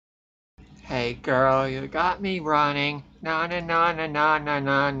Hey girl, you got me running. Na na na na na na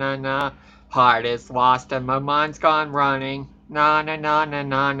na na na. Heart is lost and my mind's gone running. Na na na na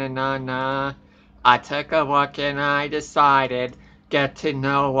na na na na. I took a look and I decided, get to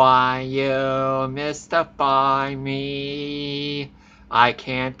know why you mystify me. I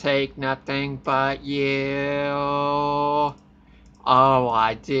can't take nothing but you. Oh,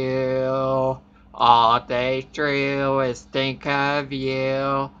 I do. All they do is think of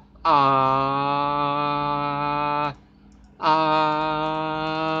you. Ah,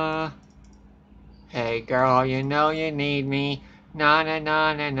 ah. Hey girl, you know you need me. Na na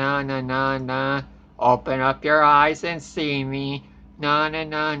na na na na na na. Open up your eyes and see me. Na na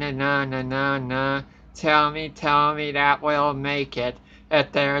na na na na na na. Tell me that we'll make it.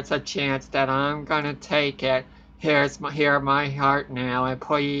 If there's a chance that I'm gonna take it. Hear my heart now, and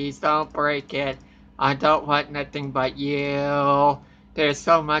please don't break it. I don't want nothing but you. There's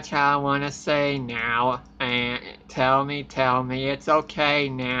so much I wanna say now. And tell me, it's okay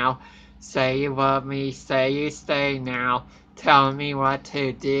now. Say you love me, say you stay now. Tell me what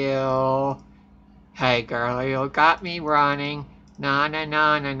to do. Hey girl, you got me running. Na na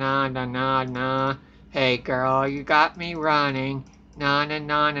na na na na na na. Hey girl, you got me running. Na na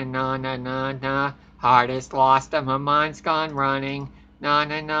na na na na na na. Heart is lost and my mind's gone running. Na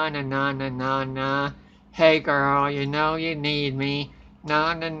na na na na na na na. Hey girl, you know you need me.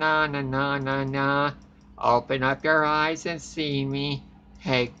 Na na na na na na na. Open up your eyes and see me.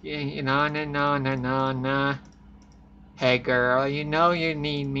 Hey, na na na na na na. Hey girl, you know you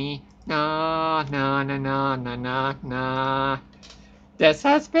need me. Na na na na na na na. This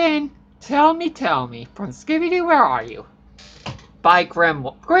has been Tell Me from Scooby-Doo, Where Are You? By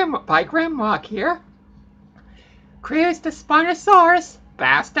Grimlock here. Cruise the Spinosaurus,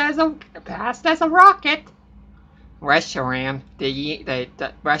 fast as a rocket. Reshiram, the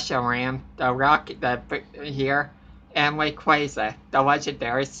Reshiram, the rocket, here, and Rayquaza, the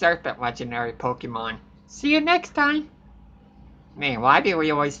legendary serpent legendary Pokemon. See you next time. Man, why do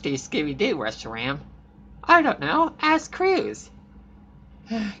we always do Scooby-Doo, Reshiram? I don't know. Ask Cruz.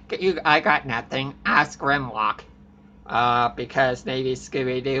 I got nothing. Ask Grimlock. Because maybe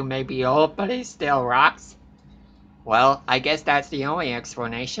Scooby-Doo may be old, but he still rocks. Well, I guess that's the only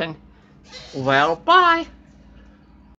explanation. Well, bye.